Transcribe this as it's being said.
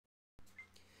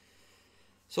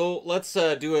So let's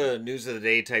do a news of the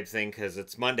day type thing because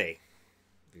it's Monday.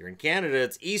 If you're in Canada,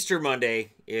 it's Easter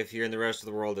Monday. If you're in the rest of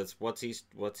the world, it's what's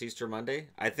Easter Monday?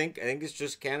 I think it's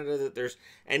just Canada that there's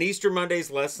and Easter Monday's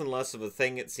less and less of a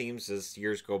thing it seems as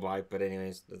years go by. But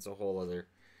anyways, that's a whole other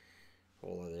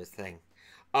thing.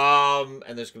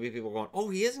 And there's gonna be people going,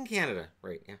 oh, he is in Canada,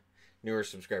 right? Yeah, newer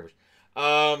subscribers.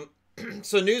 Um,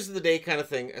 so news of the day kind of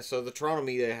thing. So the Toronto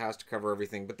media has to cover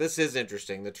everything, but this is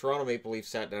interesting. The Toronto Maple Leafs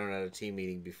sat down at a team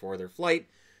meeting before their flight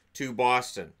to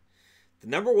Boston. The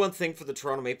number one thing for the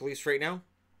Toronto Maple Leafs right now,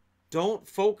 don't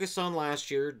focus on last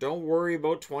year. Don't worry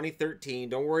about 2013.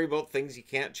 Don't worry about things you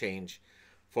can't change.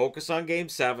 Focus on Game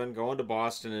 7, going to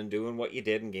Boston and doing what you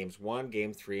did in Games 1,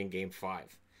 Game 3, and Game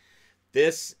 5.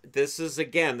 This is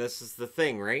the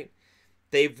thing, right?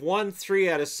 They've won 3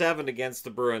 out of 7 against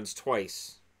the Bruins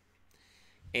twice.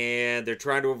 And they're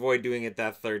trying to avoid doing it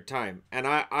that third time. And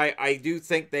I do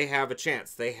think they have a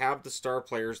chance. They have the star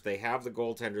players. They have the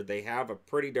goaltender. They have a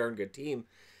pretty darn good team.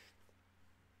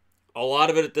 A lot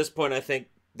of it at this point, I think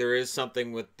there is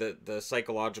something with the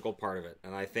psychological part of it.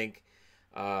 And I think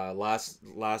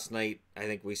last night, I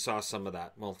think we saw some of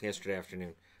that. Well, yesterday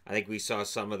afternoon. I think we saw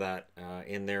some of that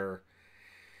in their...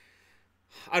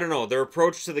 I don't know, their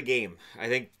approach to the game. I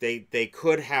think they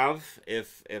could have,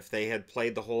 if they had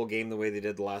played the whole game the way they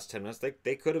did the last 10 minutes,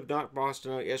 they could have knocked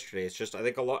Boston out yesterday. It's just, I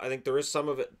think there is some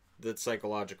of it that's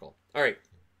psychological. All right.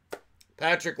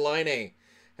 Patrick Laine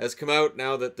has come out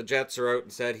now that the Jets are out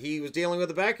and said he was dealing with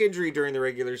a back injury during the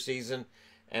regular season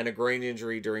and a groin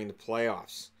injury during the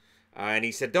playoffs. And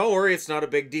he said, don't worry, it's not a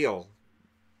big deal.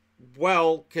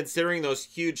 Well, considering those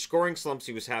huge scoring slumps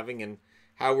he was having and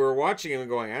how we were watching him and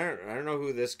going, I don't know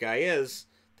who this guy is.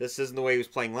 This isn't the way he was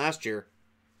playing last year.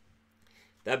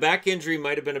 That back injury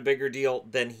might have been a bigger deal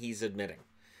than he's admitting.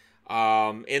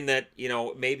 In that,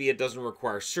 maybe it doesn't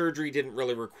require surgery, didn't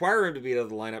really require him to be out of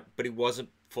the lineup, but he wasn't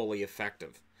fully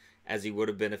effective as he would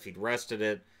have been if he'd rested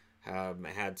it,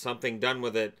 had something done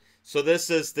with it. So this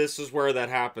is where that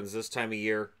happens this time of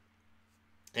year.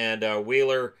 And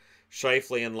Wheeler,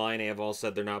 Scheifele, and Laine have all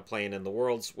said they're not playing in the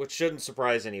Worlds, which shouldn't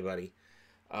surprise anybody.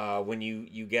 When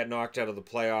you get knocked out of the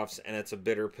playoffs and it's a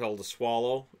bitter pill to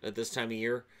swallow at this time of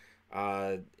year,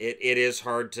 it is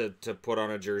hard to put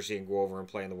on a jersey and go over and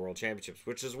play in the World Championships,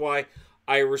 which is why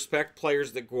I respect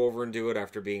players that go over and do it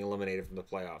after being eliminated from the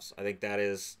playoffs. I think that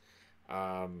is,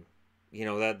 that's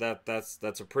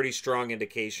a pretty strong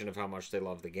indication of how much they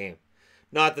love the game.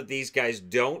 Not that these guys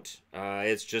don't.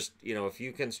 It's just, if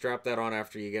you can strap that on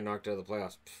after you get knocked out of the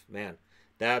playoffs, man,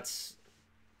 that's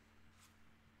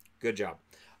good job.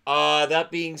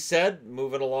 That being said,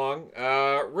 moving along,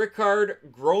 Rickard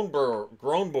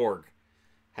Gronborg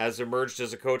has emerged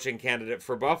as a coaching candidate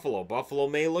for Buffalo. Buffalo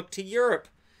may look to Europe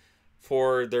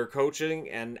for their coaching,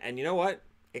 and you know what?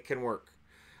 It can work.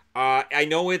 I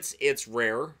know it's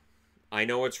rare. I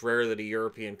know it's rare that a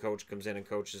European coach comes in and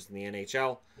coaches in the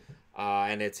NHL,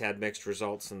 and it's had mixed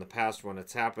results in the past when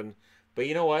it's happened. But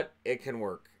you know what? It can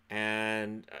work.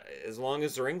 And as long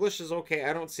as their English is okay,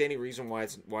 I don't see any reason why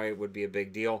it would be a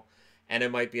big deal. And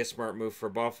it might be a smart move for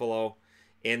Buffalo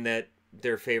in that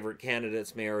their favorite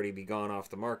candidates may already be gone off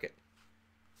the market.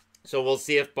 So we'll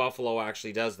see if Buffalo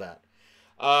actually does that.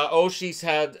 Oshie's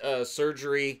had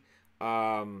surgery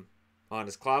on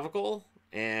his clavicle,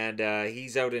 and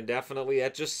he's out indefinitely.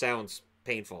 That just sounds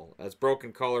painful. That's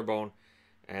broken collarbone.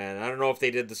 And I don't know if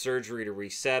they did the surgery to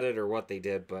reset it or what they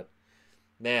did, but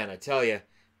man, I tell you.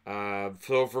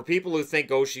 So for people who think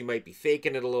Oshie might be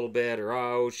faking it a little bit,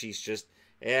 or he's just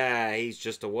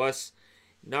a wuss,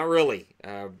 not really.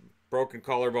 Broken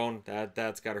collarbone,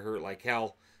 that's got to hurt like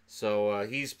hell. So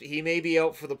he may be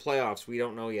out for the playoffs. We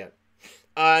don't know yet.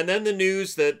 And then the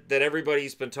news that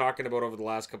everybody's been talking about over the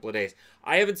last couple of days.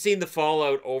 I haven't seen the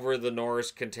fallout over the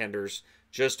Norris contenders,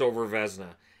 just over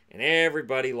Vezina, and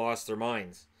everybody lost their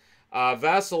minds.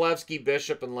 Vasilevsky,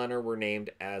 Bishop, and Leonard were named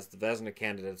as the Vezina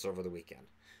candidates over the weekend.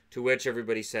 To which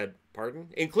everybody said, pardon?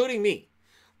 Including me.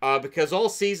 Because all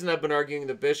season I've been arguing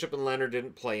that Bishop and Leonard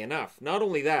didn't play enough. Not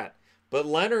only that, but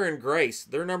Leonard and Greiss,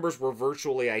 their numbers were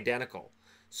virtually identical.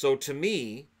 So to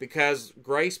me, because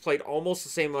Greiss played almost the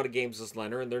same amount of games as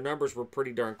Leonard, and their numbers were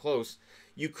pretty darn close,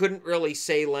 you couldn't really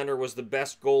say Leonard was the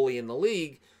best goalie in the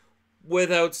league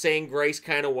without saying Greiss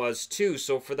kind of was too.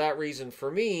 So for that reason,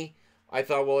 for me, I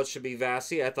thought, well, it should be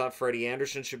Vasi. I thought Freddie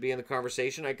Anderson should be in the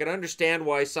conversation. I could understand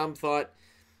why some thought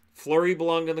Fleury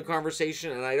belonged in the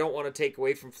conversation, and I don't want to take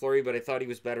away from Fleury, but I thought he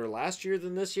was better last year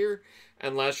than this year,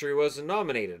 and last year he wasn't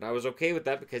nominated. I was okay with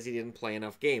that because he didn't play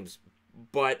enough games,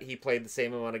 but he played the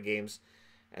same amount of games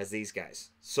as these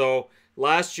guys. So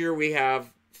last year we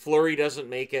have Fleury doesn't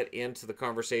make it into the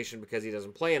conversation because he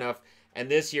doesn't play enough. And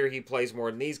this year he plays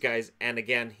more than these guys. And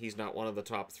again, he's not one of the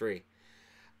top three.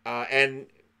 And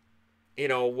you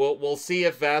know, we'll see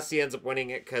if Vasi ends up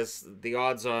winning it, because the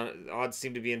odds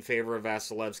seem to be in favor of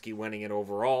Vasilevsky winning it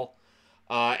overall.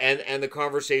 And the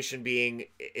conversation being,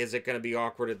 is it going to be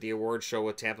awkward at the award show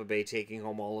with Tampa Bay taking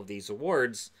home all of these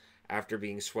awards after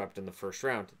being swept in the first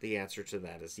round? The answer to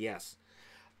that is yes.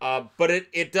 But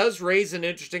it does raise an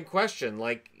interesting question,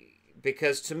 like,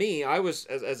 because to me, I was,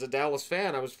 as a Dallas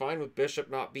fan, I was fine with Bishop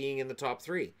not being in the top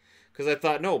three, because I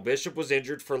thought, no, Bishop was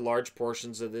injured for large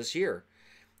portions of this year.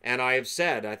 And I have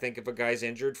said, I think if a guy's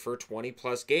injured for 20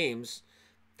 plus games,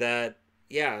 that,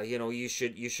 yeah, you know,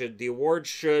 the award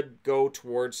should go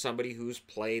towards somebody who's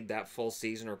played that full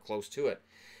season or close to it.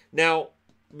 Now,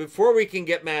 before we can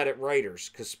get mad at writers,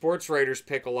 because sports writers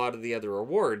pick a lot of the other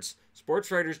awards,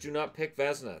 sports writers do not pick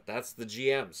Vezina. That's the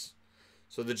GMs.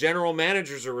 So the general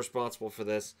managers are responsible for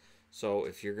this. So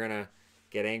if you're going to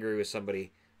get angry with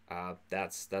somebody,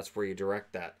 that's where you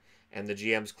direct that. And the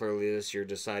GMs clearly this year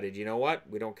decided, you know what?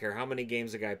 We don't care how many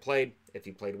games a guy played. If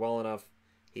he played well enough,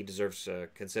 he deserves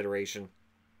consideration.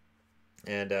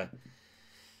 And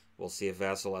we'll see if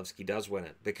Vasilevsky does win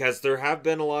it. Because there have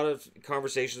been a lot of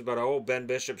conversations about, oh, Ben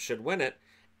Bishop should win it.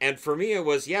 And for me, it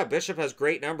was, yeah, Bishop has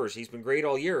great numbers. He's been great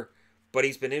all year, but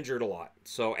he's been injured a lot.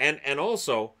 So, and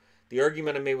also, the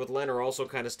argument I made with Leonard also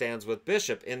kind of stands with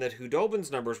Bishop, in that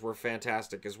Hudobin's numbers were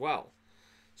fantastic as well.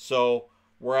 So,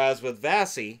 whereas with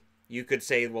Vasi, you could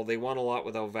say, well, they won a lot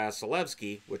without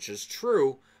Vasilevsky, which is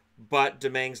true, but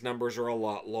Domingue's numbers are a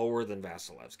lot lower than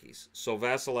Vasilevsky's. So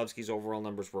Vasilevsky's overall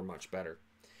numbers were much better.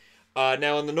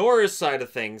 Now, on the Norris side of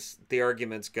things, the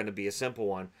argument's going to be a simple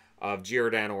one of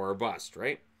Giordano or bust,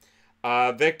 right?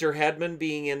 Victor Hedman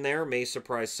being in there may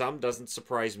surprise some, doesn't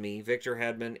surprise me. Victor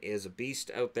Hedman is a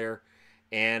beast out there,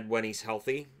 and when he's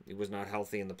healthy, he was not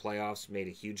healthy in the playoffs, made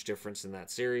a huge difference in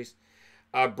that series.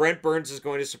 Brent Burns is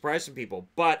going to surprise some people,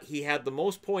 but he had the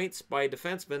most points by a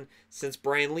defenseman since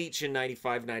Brian Leetch in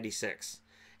 95-96.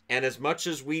 And as much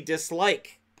as we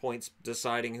dislike points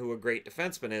deciding who a great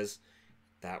defenseman is,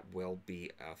 that will be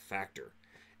a factor.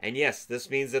 And yes, this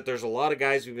means that there's a lot of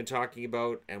guys we've been talking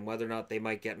about, and whether or not they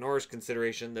might get Norris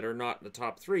consideration, that are not in the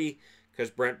top three, because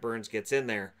Brent Burns gets in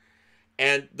there.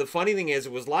 And the funny thing is,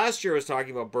 it was last year I was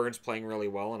talking about Burns playing really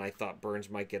well, and I thought Burns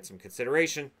might get some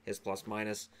consideration. His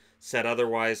plus-minus said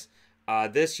otherwise.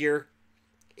 This year,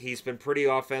 he's been pretty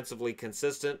offensively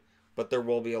consistent, but there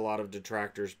will be a lot of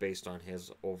detractors based on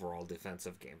his overall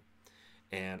defensive game.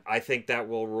 And I think that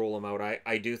will rule him out.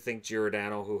 I do think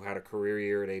Giordano, who had a career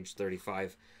year at age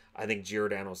 35, I think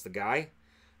Giordano's the guy.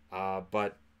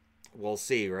 But we'll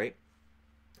see, right?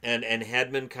 And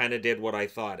Hedman kind of did what I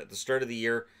thought. At the start of the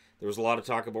year, there was a lot of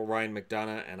talk about Ryan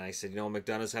McDonough, and I said, you know,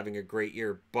 McDonough's having a great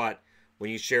year, but when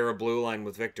you share a blue line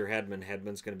with Victor Hedman,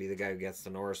 Hedman's going to be the guy who gets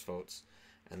the Norris votes,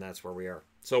 and that's where we are.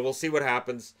 So we'll see what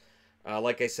happens.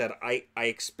 Like I said, I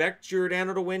expect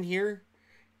Giordano to win here,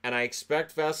 and I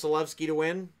expect Vasilevsky to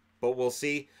win, but we'll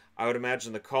see. I would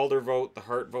imagine the Calder vote, the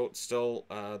Hart vote, still,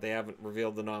 they haven't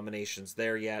revealed the nominations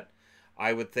there yet.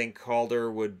 I would think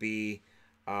Calder would be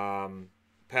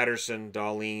Pettersson,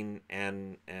 Dahlin,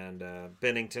 and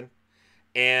Binnington.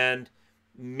 And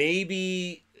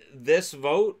maybe this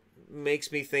vote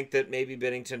makes me think that maybe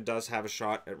Binnington does have a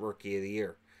shot at Rookie of the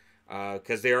Year.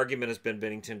 Because the argument has been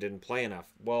Binnington didn't play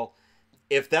enough. Well,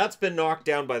 if that's been knocked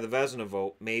down by the Vezina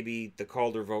vote, maybe the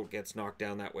Calder vote gets knocked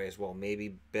down that way as well.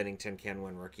 Maybe Binnington can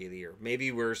win Rookie of the Year. Maybe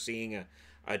we're seeing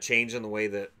a change in the way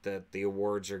that the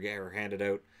awards are handed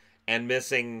out, and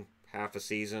missing half a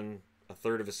season, a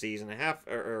third of a season, a half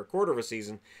or a quarter of a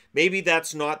season. Maybe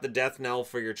that's not the death knell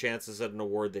for your chances at an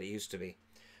award that it used to be.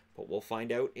 But we'll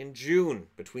find out in June.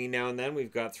 Between now and then,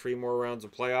 we've got 3 more rounds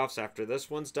of playoffs after this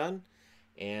one's done.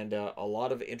 And a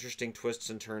lot of interesting twists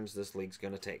and turns this league's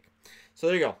going to take. So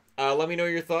there you go. Let me know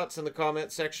your thoughts in the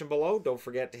comment section below. Don't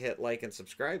forget to hit like and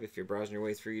subscribe if you're browsing your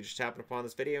way through. You just happen upon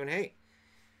this video. And hey,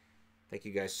 thank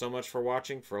you guys so much for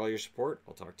watching, for all your support.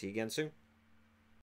 I'll talk to you again soon.